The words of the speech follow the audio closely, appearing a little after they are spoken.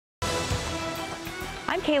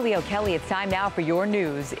I'm Kaylee O'Kelly. It's time now for your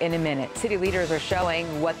news in a minute. City leaders are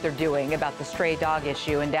showing what they're doing about the stray dog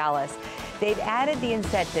issue in Dallas. They've added the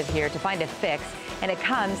incentive here to find a fix, and it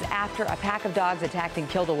comes after a pack of dogs attacked and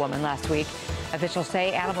killed a woman last week. Officials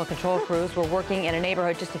say animal control crews were working in a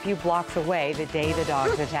neighborhood just a few blocks away the day the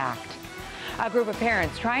dogs attacked. A group of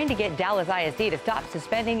parents trying to get Dallas ISD to stop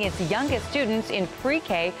suspending its youngest students in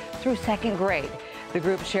pre-K through second grade. The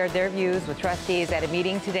group shared their views with trustees at a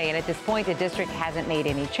meeting today, and at this point, the district hasn't made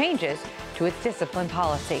any changes to its discipline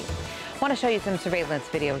policy. I want to show you some surveillance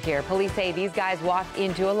video here. Police say these guys walked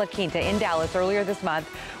into a La Quinta in Dallas earlier this month,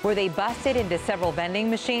 where they busted into several vending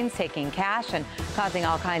machines, taking cash and causing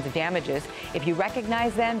all kinds of damages. If you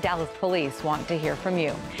recognize them, Dallas police want to hear from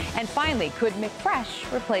you. And finally, could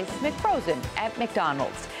McFresh replace McFrozen at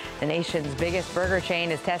McDonald's? The nation's biggest burger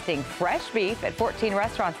chain is testing fresh beef at 14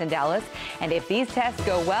 restaurants in Dallas. And if these tests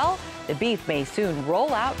go well, the beef may soon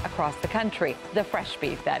roll out across the country. The fresh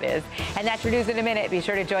beef, that is. And that's your news in a minute. Be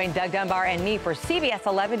sure to join Doug Dunbar and me for CBS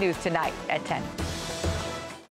 11 News tonight at 10.